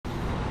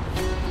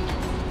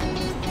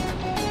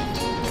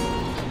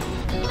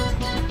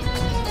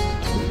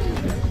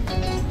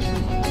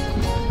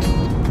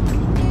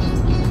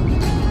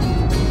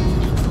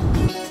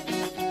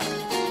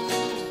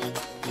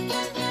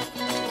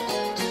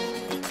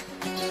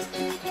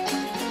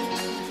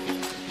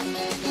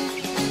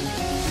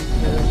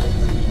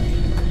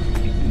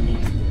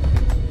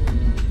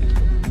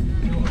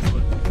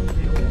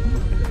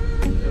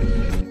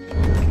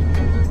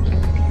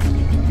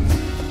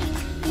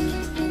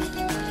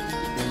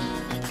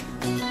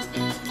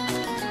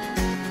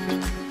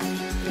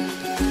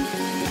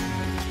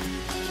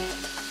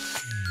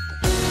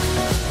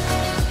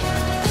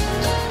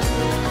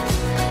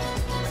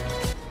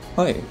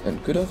Hi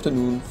and good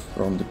afternoon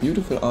from the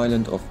beautiful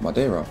island of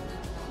Madeira.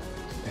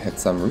 I had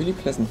some really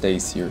pleasant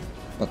days here,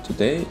 but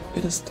today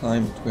it is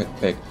time to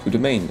head back to the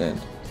mainland.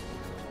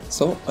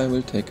 So I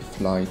will take a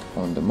flight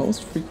on the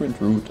most frequent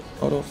route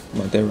out of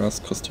Madeira's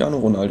Cristiano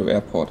Ronaldo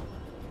airport.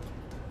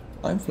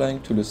 I'm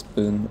flying to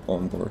Lisbon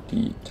on board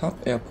the top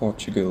Air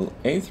Portugal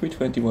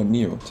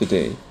A321neo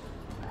today.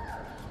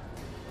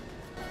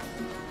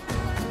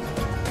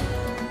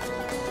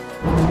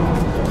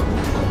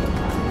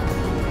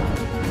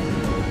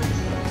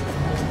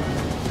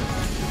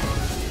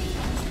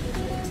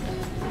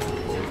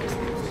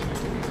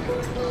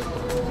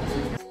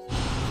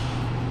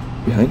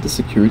 Behind the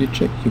security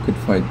check you can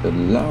find a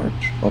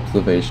large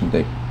observation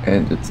deck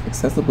and it's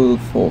accessible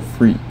for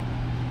free.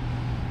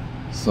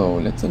 So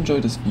let's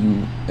enjoy this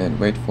view and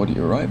wait for the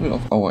arrival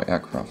of our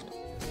aircraft.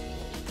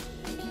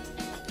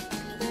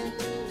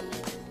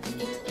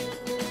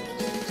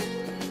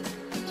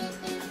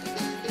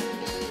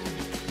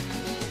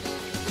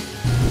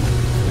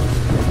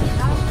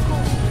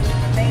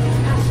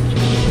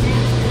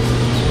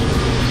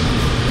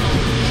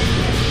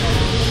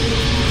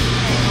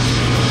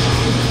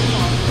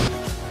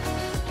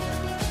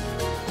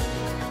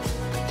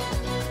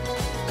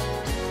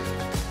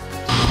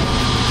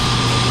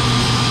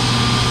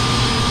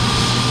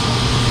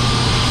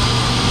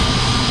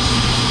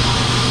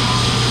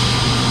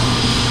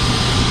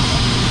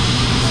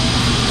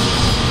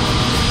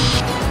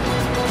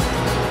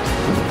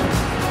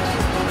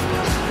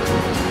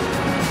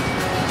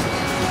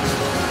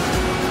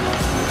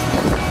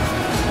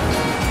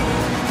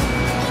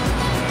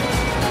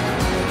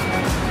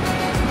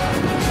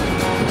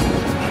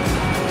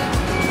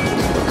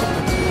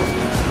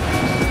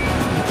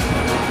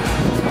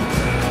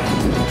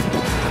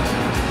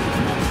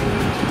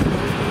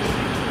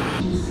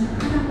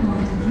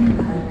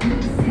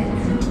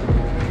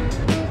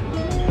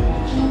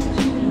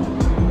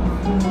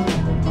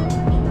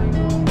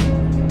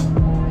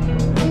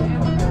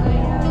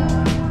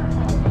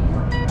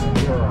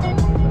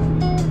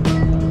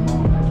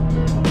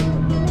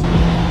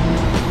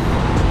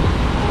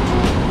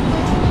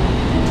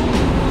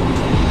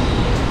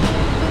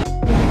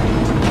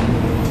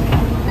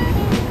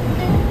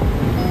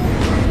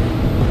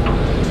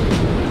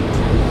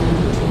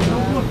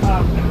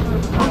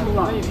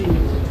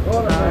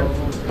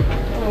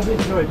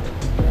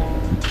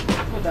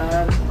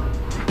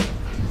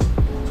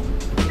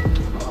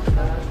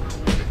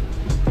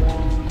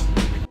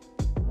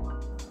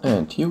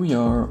 And here we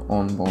are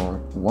on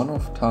board one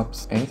of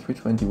TAP's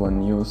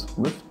A321neos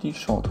with the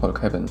short-haul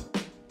cabin.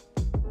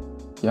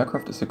 The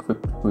aircraft is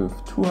equipped with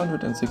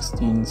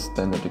 216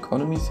 standard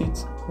economy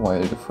seats,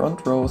 while the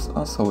front rows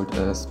are sold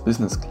as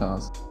business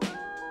class.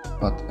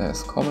 But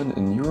as common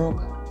in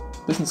Europe,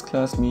 business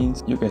class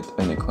means you get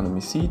an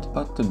economy seat,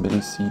 but the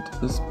middle seat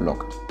is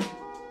blocked.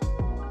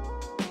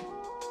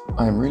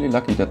 I'm really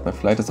lucky that my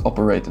flight is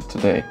operated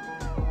today,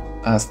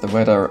 as the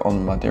weather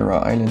on Madeira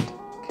Island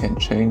can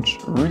change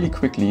really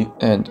quickly,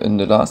 and in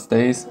the last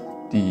days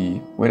the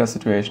weather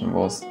situation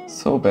was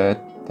so bad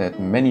that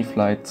many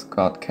flights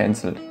got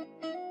cancelled.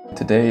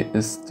 Today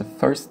is the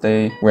first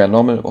day where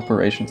normal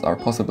operations are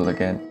possible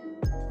again.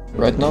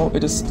 Right now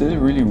it is still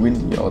really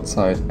windy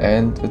outside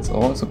and it's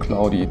also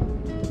cloudy.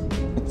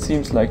 It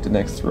seems like the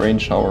next rain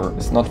shower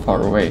is not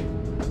far away.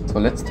 So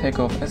let's take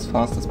off as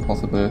fast as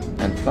possible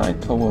and fly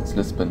towards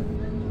Lisbon.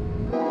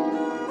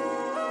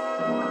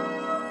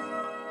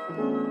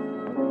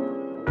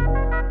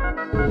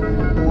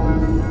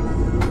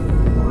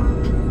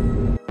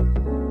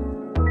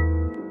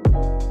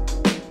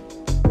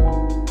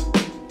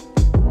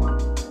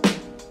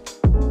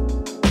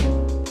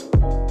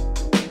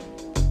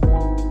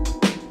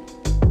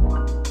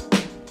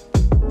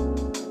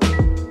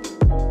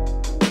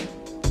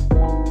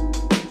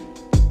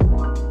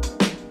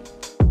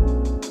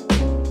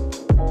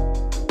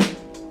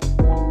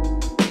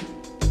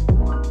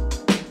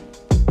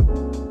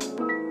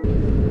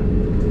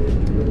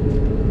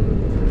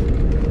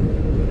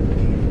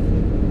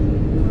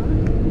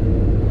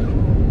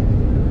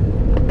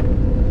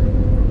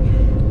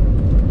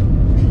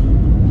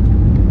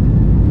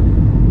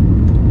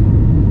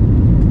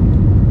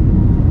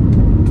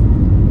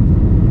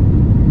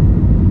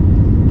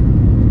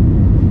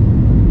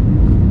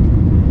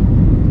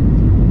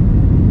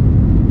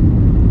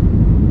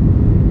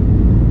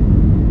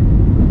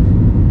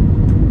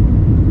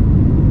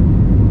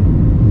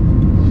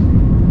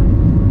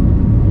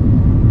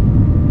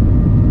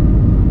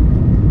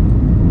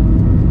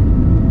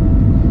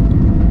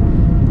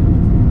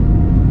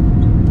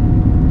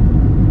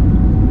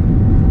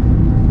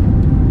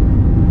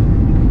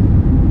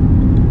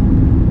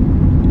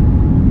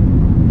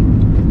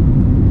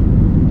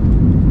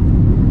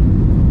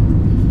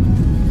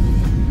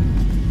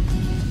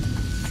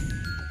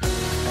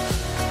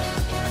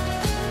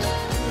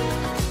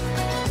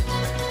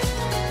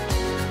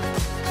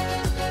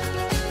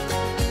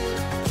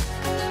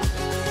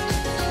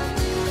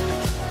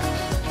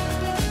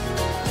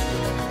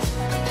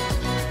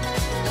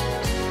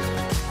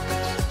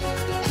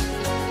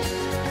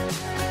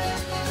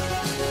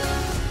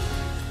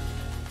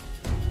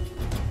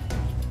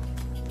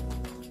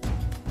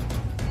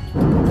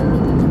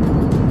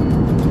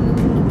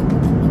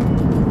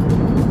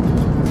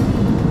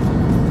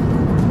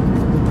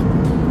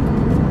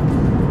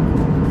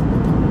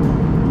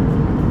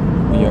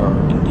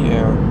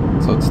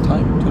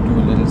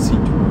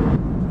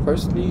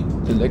 Personally,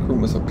 the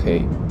legroom is okay,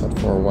 but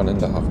for a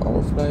 1.5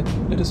 hour flight,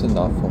 it is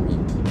enough for me.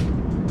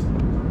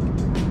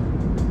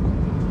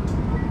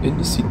 In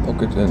the seat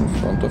pocket in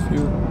front of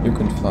you, you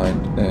can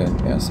find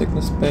an air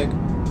sickness bag,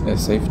 a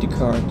safety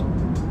card,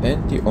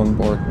 and the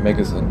onboard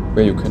magazine,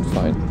 where you can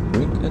find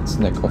drink and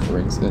snack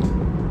offerings in.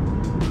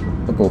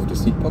 Above the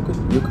seat pocket,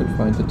 you can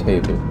find the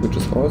table, which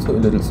is also a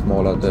little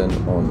smaller than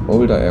on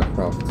older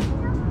aircrafts.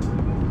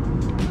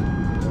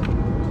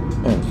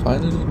 And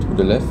finally, to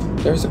the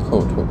left, there is a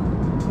coat hook.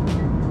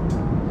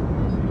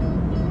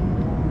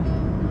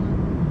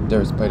 There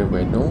is, by the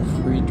way, no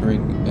free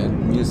drink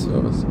and meal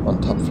service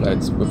on top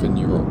flights within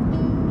Europe.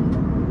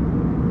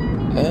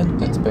 And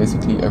that's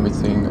basically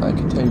everything I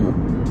can tell you.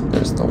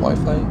 There is no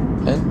Wi-Fi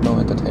and no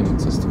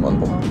entertainment system on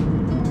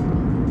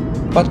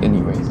board. But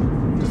anyways,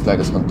 the flight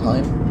is on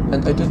time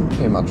and I didn't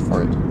pay much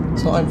for it,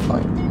 so I'm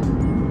fine.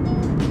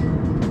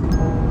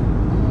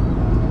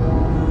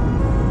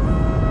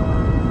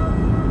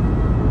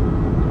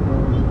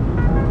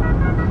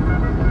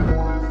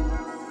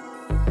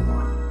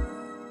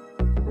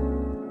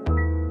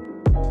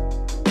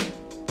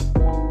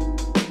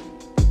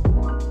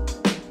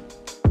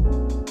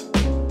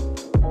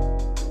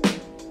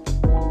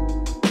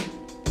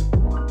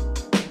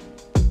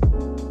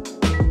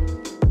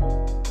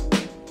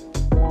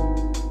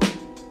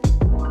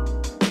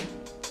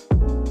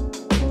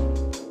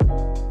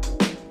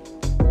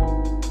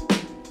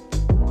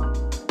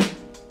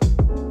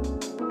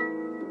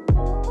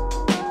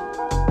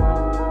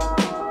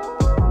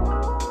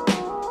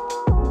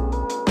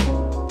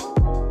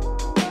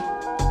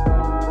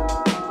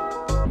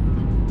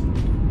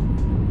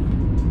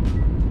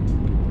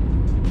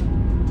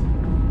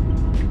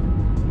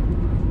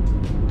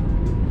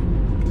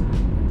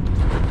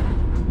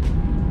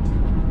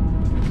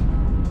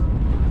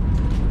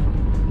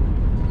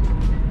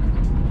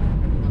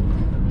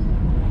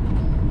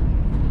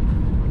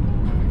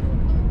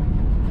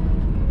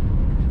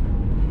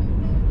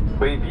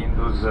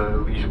 Bem-vindos a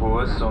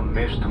Lisboa, são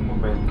neste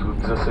momento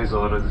 16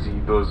 horas e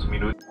 12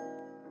 minutos.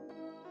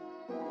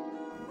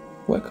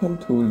 Welcome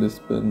to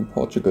Lisbon,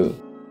 Portugal.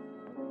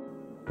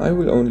 I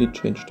will only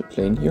change the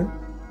plane here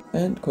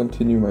and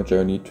continue my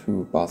journey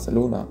to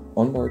Barcelona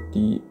on board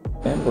the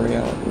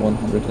Embraer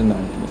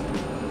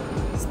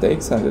 190. Stay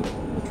excited,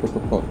 the trip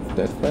report of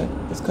that flight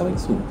is coming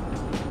soon.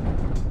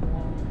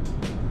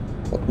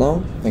 But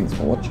now, thanks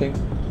for watching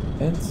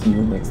and see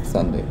you next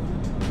Sunday.